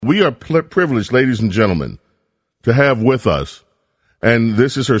We are privileged, ladies and gentlemen, to have with us, and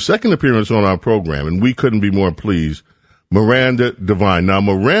this is her second appearance on our program, and we couldn't be more pleased, Miranda Devine. Now,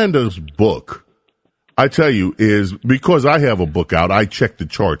 Miranda's book, I tell you, is because I have a book out, I check the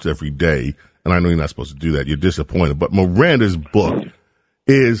charts every day, and I know you're not supposed to do that. You're disappointed. But Miranda's book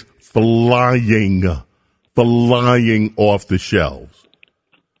is flying off the shelves.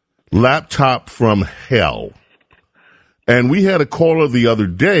 Laptop from Hell. And we had a caller the other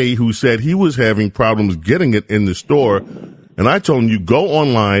day who said he was having problems getting it in the store. And I told him, you go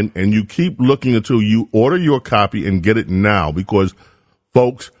online and you keep looking until you order your copy and get it now. Because,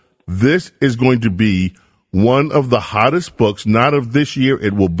 folks, this is going to be one of the hottest books, not of this year.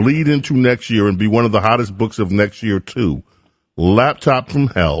 It will bleed into next year and be one of the hottest books of next year, too. Laptop from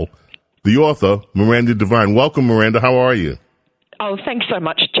Hell. The author, Miranda Devine. Welcome, Miranda. How are you? Oh, thanks so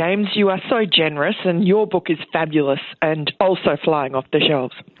much, James. You are so generous, and your book is fabulous and also flying off the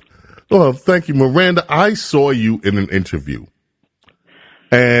shelves. Well, thank you, Miranda. I saw you in an interview,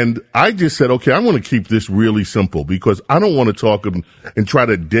 and I just said, okay, I'm going to keep this really simple because I don't want to talk and try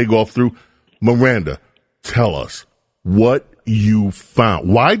to dig off through. Miranda, tell us what you found.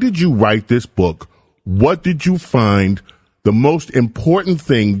 Why did you write this book? What did you find the most important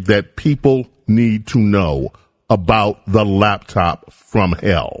thing that people need to know about the laptop from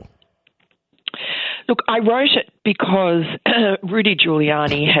hell? Look, I wrote it because Rudy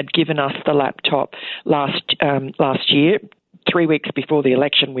Giuliani had given us the laptop last year. 3 weeks before the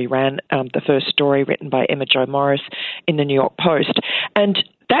election, we ran the first story written by Emma Jo Morris in the New York Post. And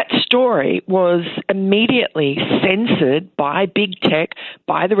that story was immediately censored by big tech,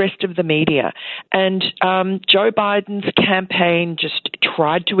 by the rest of the media. And Joe Biden's campaign just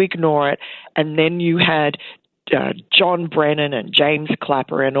tried to ignore it. And then you had John Brennan and James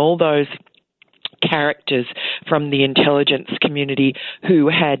Clapper and all those characters from the intelligence community who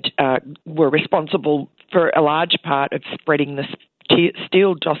were responsible for a large part of spreading the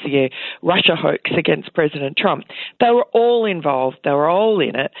Steele dossier Russia hoax against President Trump. They were all involved. They were all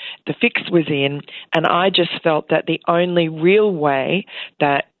in it. The fix was in, and I just felt that the only real way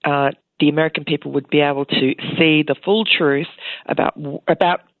that the American people would be able to see the full truth about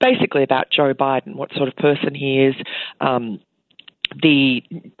basically about Joe Biden, what sort of person he is, the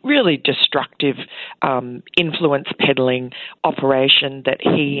really destructive influence peddling operation that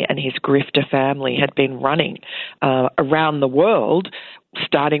he and his grifter family had been running around the world,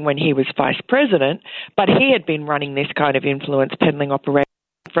 starting when he was vice president. But he had been running this kind of influence peddling operation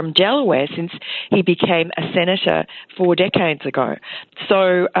from Delaware since he became a senator 4 decades ago.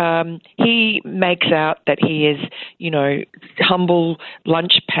 So he makes out that he is, humble,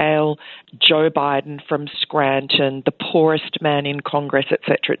 lunch pail Joe Biden from Scranton, the poorest man in Congress, et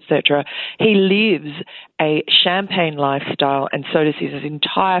cetera, et cetera. He lives a champagne lifestyle, and so does his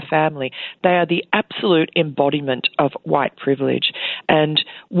entire family. They are the absolute embodiment of white privilege. And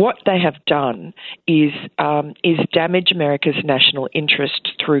what they have done is damage America's national interest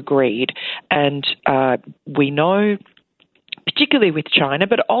through greed. And we know, particularly with China,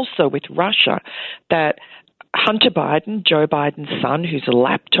 but also with Russia, that Hunter Biden, Joe Biden's son, whose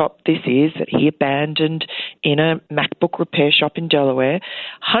laptop this is, that he abandoned in a MacBook repair shop in Delaware,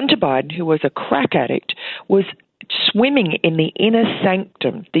 Hunter Biden, who was a crack addict, was swimming in the inner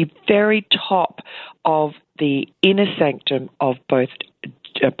sanctum, the very top of the inner sanctum of both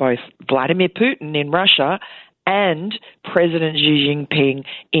Vladimir Putin in Russia and President Xi Jinping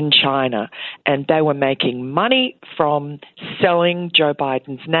in China. And they were making money from selling Joe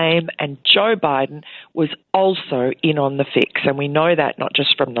Biden's name, and Joe Biden was also in on the fix. And we know that not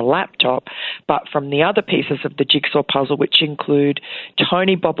just from the laptop, but from the other pieces of the jigsaw puzzle, which include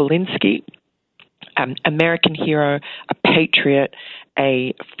Tony Bobulinski, American hero, a patriot,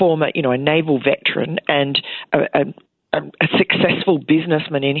 a former, a naval veteran, and a successful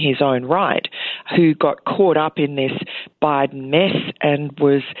businessman in his own right, who got caught up in this Biden mess and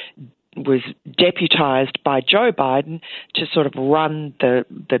was deputized by Joe Biden to sort of run the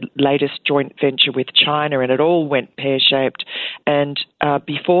latest joint venture with China, and it all went pear-shaped. And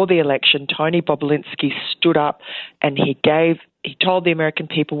before the election, Tony Bobulinski stood up and he told the American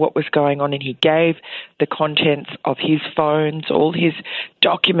people what was going on, and he gave the contents of his phones, all his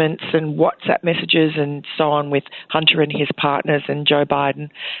documents and WhatsApp messages and so on with Hunter and his partners and Joe Biden,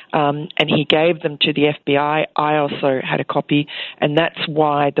 and he gave them to the FBI. I also had a copy, and that's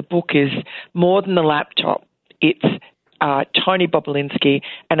why the book is more than the laptop. It's Tony Bobulinski,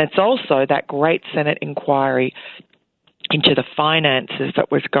 and it's also that great Senate inquiry into the finances that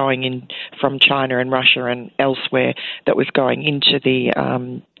was going in from China and Russia and elsewhere, that was going into the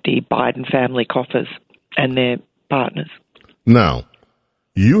Biden family coffers and their partners. Now,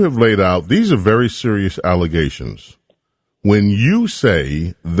 you have laid out, these are very serious allegations. When you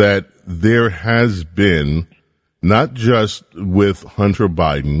say that there has been, not just with Hunter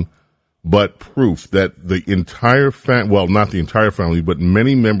Biden, but proof that the entire not the entire family, but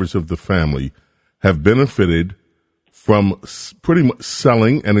many members of the family have benefited from pretty much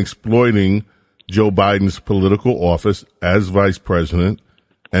selling and exploiting Joe Biden's political office as vice president,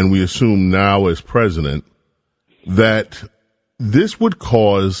 and we assume now as president, that this would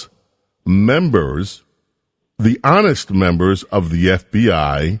cause members, the honest members of the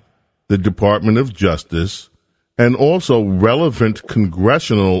FBI, the Department of Justice, and also relevant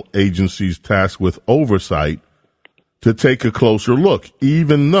congressional agencies tasked with oversight to take a closer look,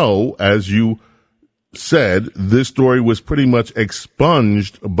 even though, as you said, this story was pretty much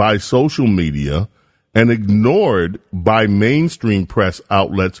expunged by social media and ignored by mainstream press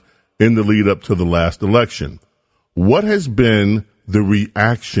outlets in the lead up to the last election. What has been the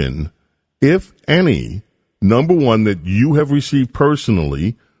reaction, if any, number one, that you have received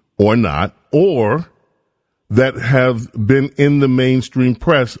personally or not, or that have been in the mainstream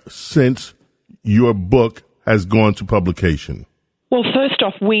press since your book has gone to publication? Well, first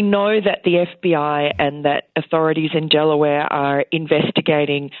off, we know that the FBI and that authorities in Delaware are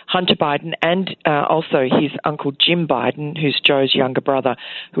investigating Hunter Biden and also his uncle Jim Biden, who's Joe's younger brother,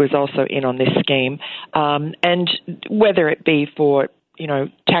 who is also in on this scheme, and whether it be for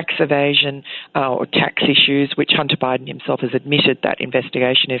tax evasion or tax issues, which Hunter Biden himself has admitted that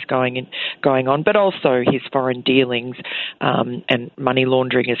investigation is going on, but also his foreign dealings and money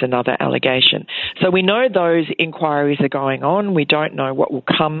laundering is another allegation. So we know those inquiries are going on. We don't know what will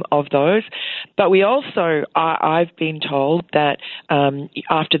come of those. But we also, I've been told that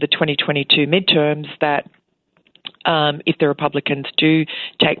after the 2022 midterms that if the Republicans do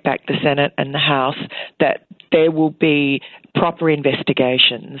take back the Senate and the House, that there will be proper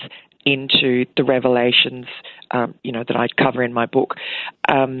investigations into the revelations, that I cover in my book.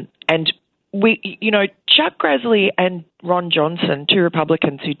 And we, Chuck Grassley and Ron Johnson, two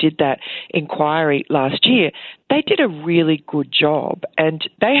Republicans who did that inquiry last year, they did a really good job, and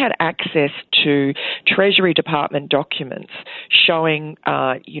they had access to Treasury Department documents showing,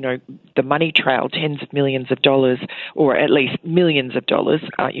 the money trail, tens of millions of dollars, or at least millions of dollars,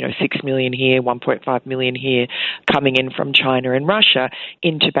 6 million here, 1.5 million here, coming in from China and Russia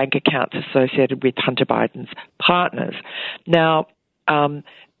into bank accounts associated with Hunter Biden's partners. Now,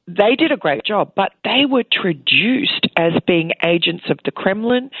 they did a great job, but they were traduced as being agents of the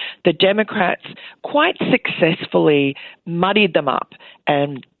Kremlin. The Democrats quite successfully muddied them up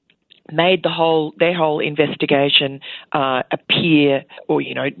and made their whole investigation appear, or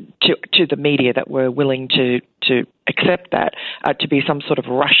to the media that were willing to accept that to be some sort of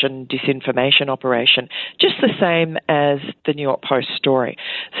Russian disinformation operation, just the same as the New York Post story.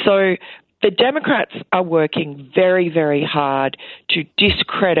 So the Democrats are working very, very hard to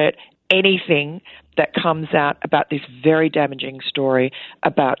discredit anything that comes out about this very damaging story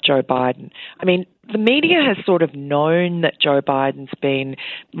about Joe Biden. I mean, the media has sort of known that Joe Biden's been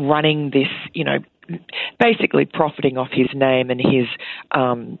running this, basically profiting off his name and his,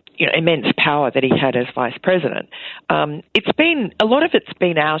 immense power that he had as vice president. A lot of it's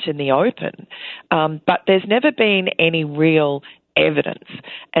been out in the open, but there's never been any real evidence.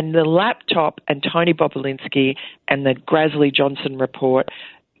 And the laptop and Tony Bobulinski and the Grassley Johnson report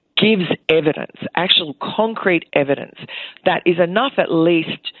gives evidence, actual concrete evidence, that is enough at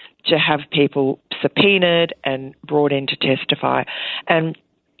least to have people subpoenaed and brought in to testify. And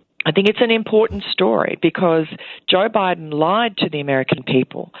I think it's an important story because Joe Biden lied to the American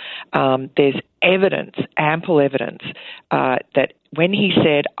people. There's evidence, ample evidence, that when he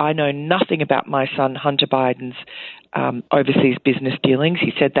said, I know nothing about my son Hunter Biden's overseas business dealings,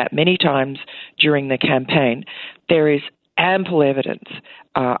 he said that many times during the campaign, there is ample evidence,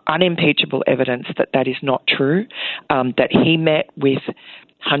 unimpeachable evidence that is not true, that he met with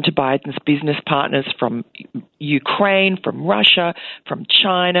Hunter Biden's business partners from Ukraine, from Russia, from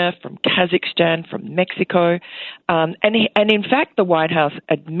China, from Kazakhstan, from Mexico. And in fact, the White House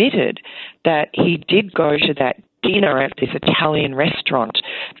admitted that he did go to that dinner at this Italian restaurant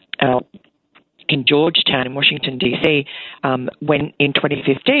in Georgetown in Washington, D.C., when in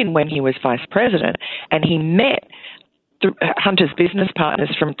 2015 when he was vice president, and he met Hunter's business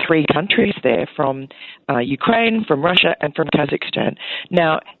partners from 3 countries there, from Ukraine, from Russia, and from Kazakhstan.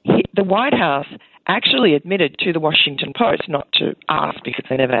 Now, the White House actually admitted to the Washington Post, not to us because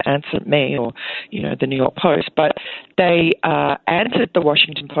they never answered me or, the New York Post, but they answered the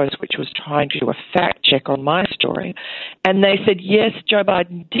Washington Post, which was trying to do a fact check on my story. And they said, yes, Joe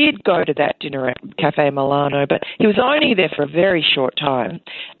Biden did go to that dinner at Cafe Milano, but he was only there for a very short time,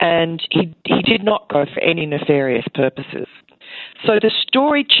 and he did not go for any nefarious purposes. So the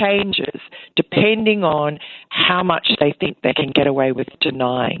story changes depending on how much they think they can get away with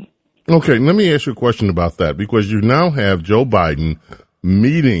denying. Okay, let me ask you a question about that, because you now have Joe Biden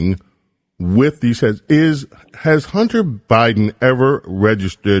meeting with these heads. Has Hunter Biden ever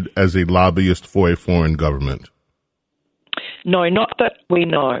registered as a lobbyist for a foreign government? No, not that we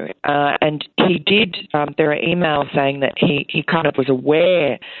know. And he did, there are emails saying that he kind of was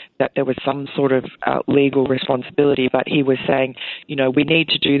aware that there was some sort of legal responsibility, but he was saying, we need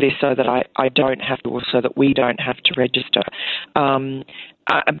to do this so that I don't have to, or so that we don't have to register.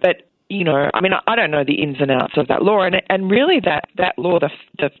 But I don't know the ins and outs of that law. And really that law,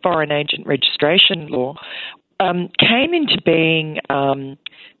 the Foreign Agent Registration Law, came into being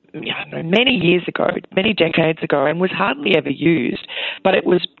many years ago, many decades ago, and was hardly ever used. But it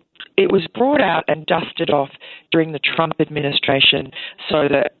was brought out and dusted off during the Trump administration, so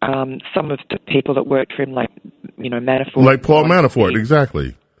that some of the people that worked for him, like Manafort, like Paul Manafort,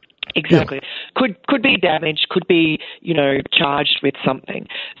 exactly. Exactly. Yeah. Could be damaged, could be, charged with something.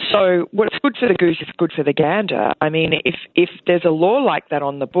 So what's good for the goose is good for the gander. I mean, if there's a law like that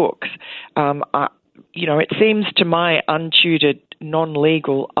on the books, it seems to my untutored,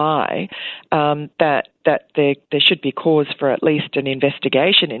 non-legal eye that there should be cause for at least an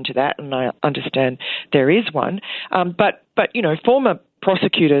investigation into that, and I understand there is one. But former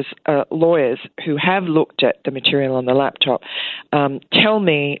prosecutors, lawyers who have looked at the material on the laptop tell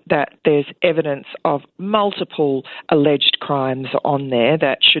me that there's evidence of multiple alleged crimes on there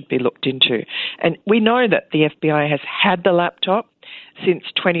that should be looked into. And we know that the FBI has had the laptop since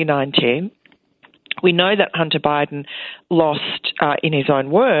 2019. We know that Hunter Biden lost, in his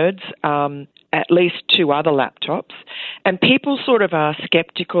own words, at least 2 other laptops. And people sort of are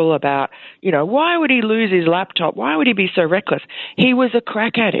skeptical about, why would he lose his laptop? Why would he be so reckless? He was a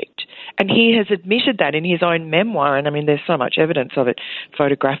crack addict. And he has admitted that in his own memoir. And, there's so much evidence of it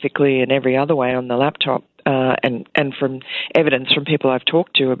photographically and every other way on the laptop, and from evidence from people I've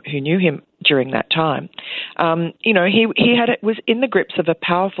talked to who knew him during that time. He was in the grips of a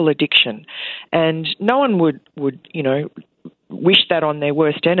powerful addiction, and no one would wish that on their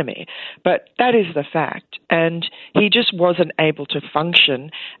worst enemy. But that is the fact. And he just wasn't able to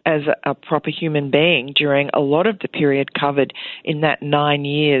function as a proper human being during a lot of the period covered in that 9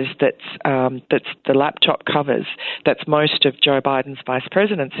 years that's the laptop covers. That's most of Joe Biden's vice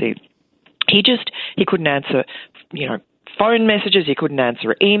presidency. He couldn't answer, phone messages, he couldn't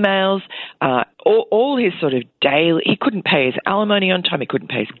answer emails, all his sort of daily, he couldn't pay his alimony on time, he couldn't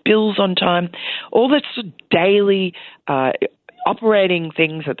pay his bills on time, all that sort of daily operating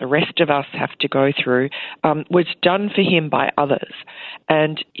things that the rest of us have to go through was done for him by others.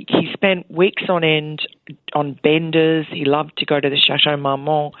 And he spent weeks on end on benders. He loved to go to the Chateau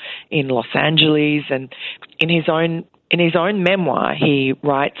Marmont in Los Angeles, and in his own memoir, he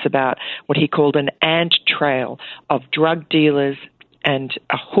writes about what he called an ant trail of drug dealers and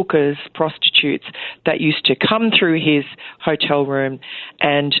hookers, prostitutes that used to come through his hotel room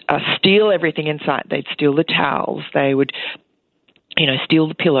and steal everything in sight. They'd steal the towels. They would steal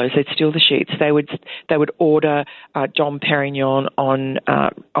the pillows. They'd steal the sheets. They would order Dom Perignon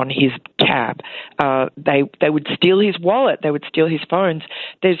on his cab. They would steal his wallet. They would steal his phones.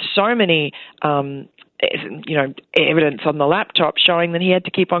 There's so many evidence on the laptop showing that he had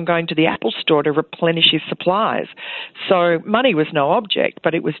to keep on going to the Apple store to replenish his supplies. So money was no object,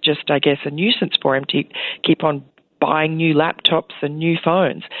 but it was just, I guess, a nuisance for him to keep on buying new laptops and new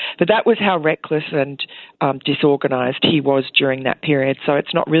phones. But that was how reckless and disorganized he was during that period. So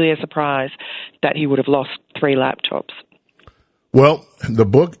it's not really a surprise that he would have lost 3 laptops. Well, the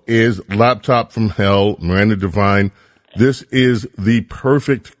book is Laptop from Hell, Miranda Devine. This is the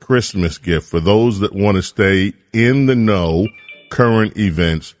perfect Christmas gift for those that want to stay in the know, current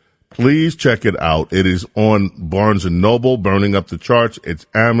events. Please check it out. It is on Barnes & Noble, burning up the charts. It's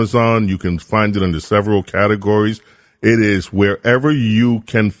Amazon. You can find it under several categories. It is wherever you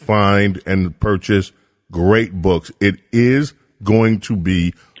can find and purchase great books. It is going to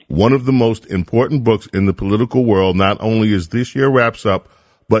be one of the most important books in the political world, not only as this year wraps up,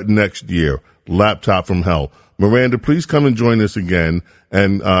 but next year. Laptop from Hell. Miranda, please come and join us again,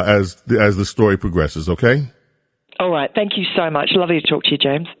 and as the story progresses, okay? All right. Thank you so much. Lovely to talk to you,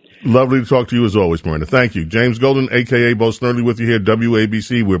 James. Lovely to talk to you as always, Miranda. Thank you. James Golden, a.k.a. Bo Snerdley, with you here at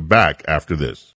WABC. We're back after this.